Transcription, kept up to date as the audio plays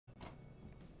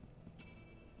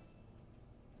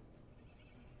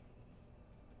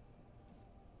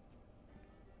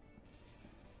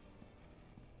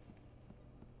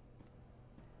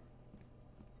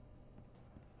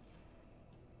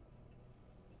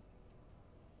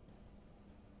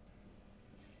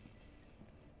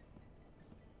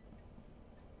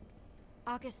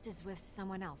August is with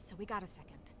someone else, so we got a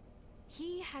second.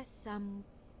 He has some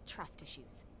trust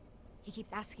issues. He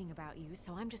keeps asking about you,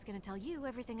 so I'm just gonna tell you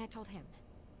everything I told him.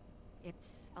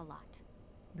 It's a lot.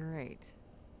 Great.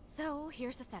 So,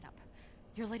 here's the setup.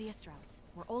 You're Lydia Strauss.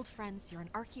 We're old friends. You're an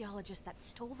archaeologist that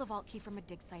stole the vault key from a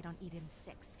dig site on Eden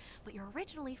 6. But you're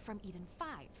originally from Eden 5.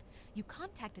 You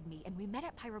contacted me and we met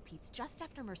at Pyro Pete's just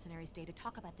after Mercenaries Day to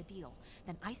talk about the deal.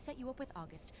 Then I set you up with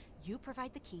August. You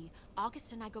provide the key.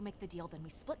 August and I go make the deal. Then we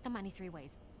split the money 3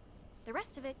 ways. The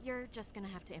rest of it, you're just gonna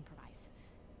have to improvise.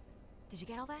 Did you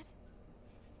get all that?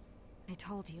 I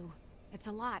told you. It's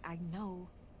a lot, I know.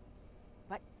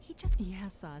 But he just... Yeah,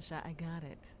 Sasha, I got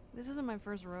it. This isn't my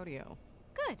first rodeo.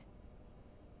 Good.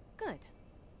 Good.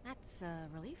 That's a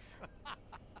relief.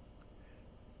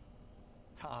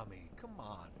 Tommy, come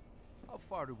on. How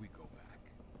far do we go back?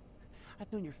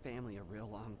 I've known your family a real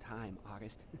long time,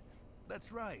 August. That's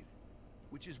right.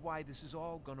 Which is why this is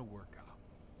all gonna work out.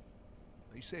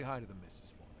 Now you say hi to the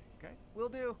missus for me, okay? Will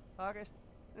do, August.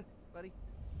 Buddy.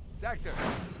 Doctor!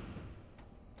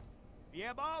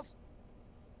 Yeah, boss?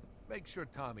 Make sure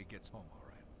Tommy gets home all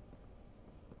right.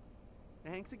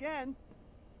 Thanks again.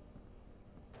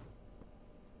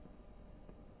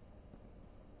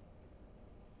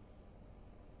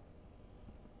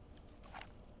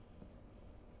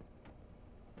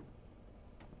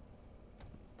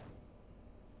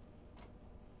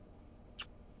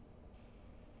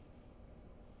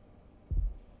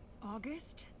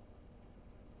 August?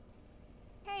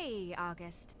 Hey,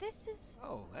 August. This is...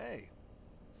 Oh, hey.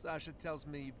 Sasha tells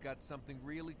me you've got something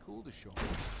really cool to show me.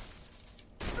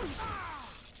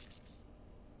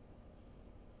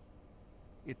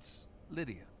 It's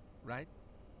Lydia, right?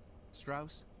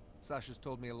 Strauss? Sasha's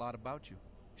told me a lot about you.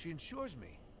 She assures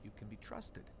me you can be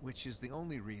trusted, which is the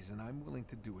only reason I'm willing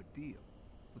to do a deal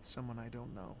with someone I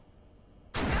don't know.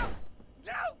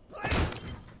 No!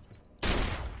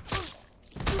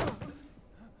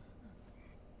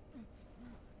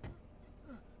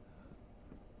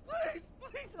 Please!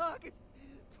 Please, August!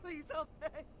 Please, I'll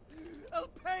pay! I'll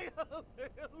pay! I'll pay!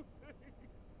 I'll pay!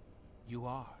 You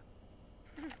are.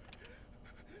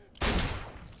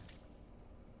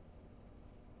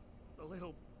 The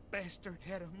little bastard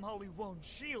had a Molly 1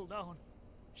 shield on.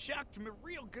 Shocked me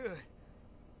real good.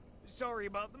 Sorry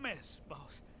about the mess,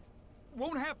 boss.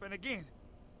 Won't happen again.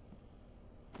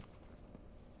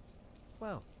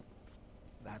 Well,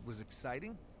 that was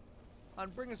exciting.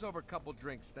 Bring us over a couple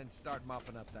drinks, then start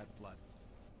mopping up that blood.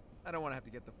 I don't want to have to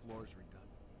get the floors redone.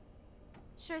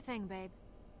 Sure thing, babe.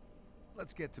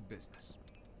 Let's get to business.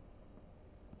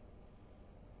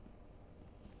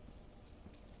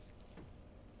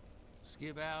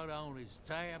 Skip out on his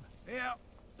tab? Yeah,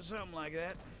 something like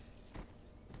that.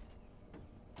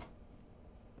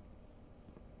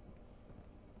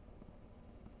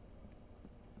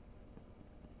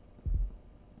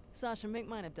 Sasha, make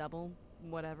mine a double,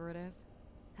 whatever it is.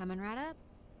 Coming right up?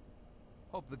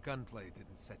 Hope the gunplay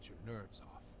didn't set your nerves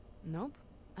off. Nope.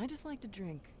 I just like to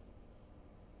drink.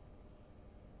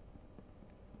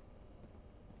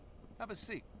 Have a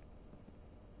seat.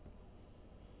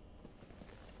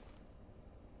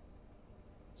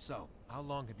 So, how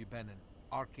long have you been an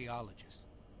archaeologist?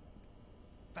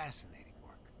 Fascinating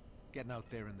work. Getting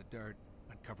out there in the dirt,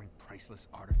 uncovering priceless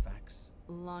artifacts.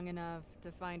 Long enough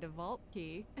to find a vault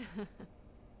key.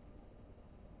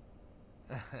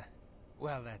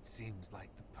 Well, that seems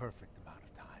like the perfect amount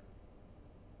of time.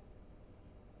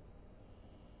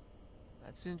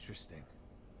 That's interesting.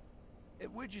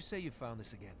 Where'd you say you found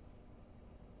this again?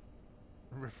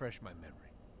 Refresh my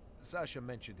memory. Sasha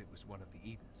mentioned it was one of the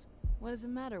Edens. What does it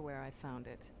matter where I found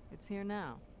it? It's here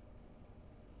now.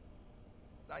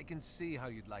 I can see how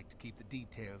you'd like to keep the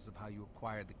details of how you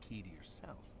acquired the key to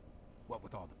yourself. What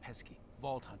with all the pesky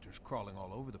vault hunters crawling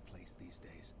all over the place these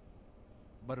days.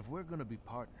 But if we're gonna be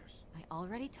partners... I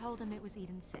already told him it was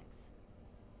Eden 6.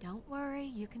 Don't worry,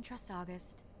 you can trust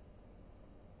August.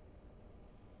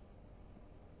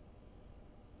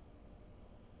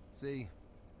 See,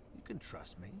 you can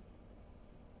trust me.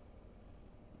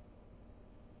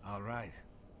 All right.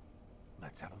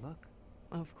 Let's have a look.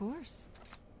 Of course.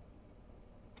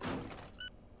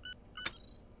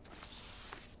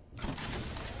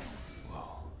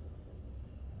 Whoa.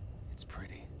 It's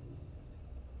pretty.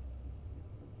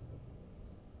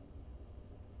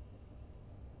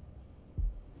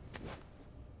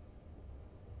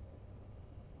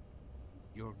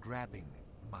 You're grabbing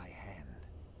my hand.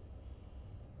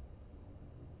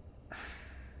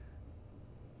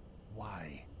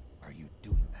 Why are you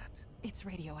doing that? It's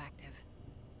radioactive.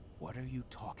 What are you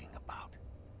talking about?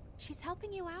 She's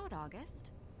helping you out,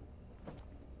 August.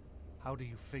 How do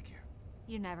you figure?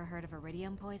 You never heard of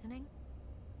iridium poisoning?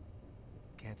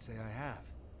 Can't say I have.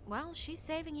 Well, she's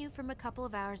saving you from a couple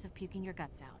of hours of puking your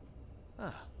guts out.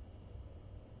 Ah.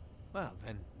 Well,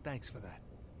 then, thanks for that.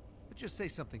 But just say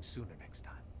something sooner next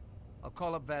time. I'll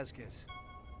call up Vasquez.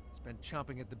 He's been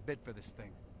chomping at the bit for this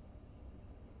thing.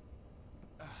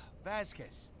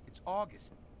 Vasquez, it's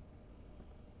August.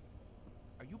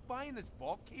 Are you buying this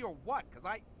vault key or what?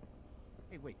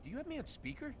 Hey, wait, do you have me on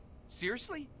speaker?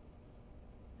 Seriously?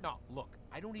 No, look,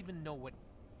 I don't even know what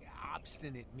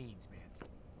obstinate means, man.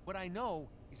 What I know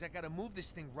is I gotta move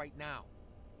this thing right now.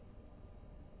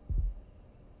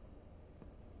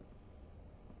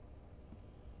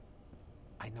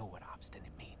 I know what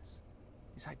obstinate means.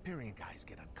 These Hyperion guys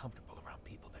get uncomfortable around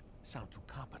people that sound too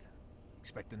competent.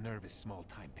 Expect a nervous,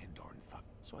 small-time Pandoran fuck,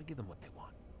 so I give them what they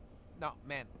want. No,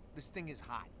 man, this thing is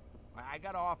hot. I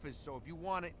got offers, so if you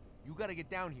want it, you gotta get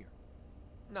down here.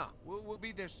 No, we'll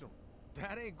be there soon.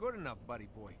 That ain't good enough, buddy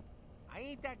boy. I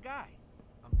ain't that guy.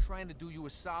 I'm trying to do you a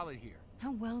solid here.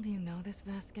 How well do you know this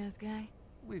Vasquez guy?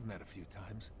 We've met a few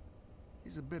times.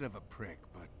 He's a bit of a prick,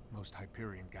 but most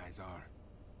Hyperion guys are.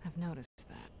 I've noticed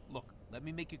that. Look, let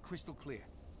me make it crystal clear.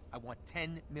 I want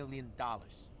 $10 million.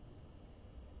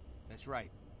 That's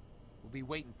right. We'll be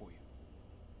waiting for you.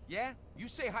 Yeah? You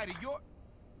say hi to your...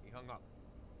 He hung up.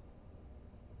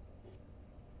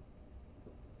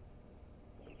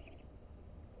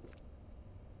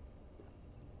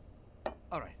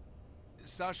 All right.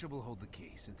 Sasha will hold the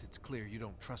key, since it's clear you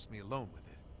don't trust me alone with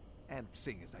it. And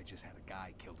seeing as I just had a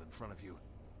guy killed in front of you,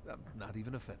 I'm not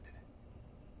even offended.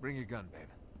 Bring your gun, babe.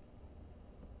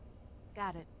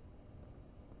 Got it.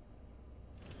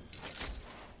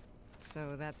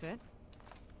 So that's it?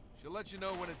 She'll let you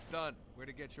know when it's done, where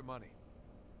to get your money.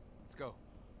 Let's go.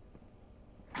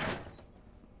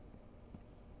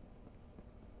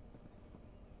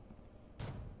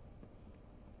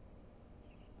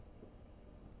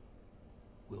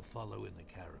 We'll follow in the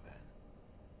caravan.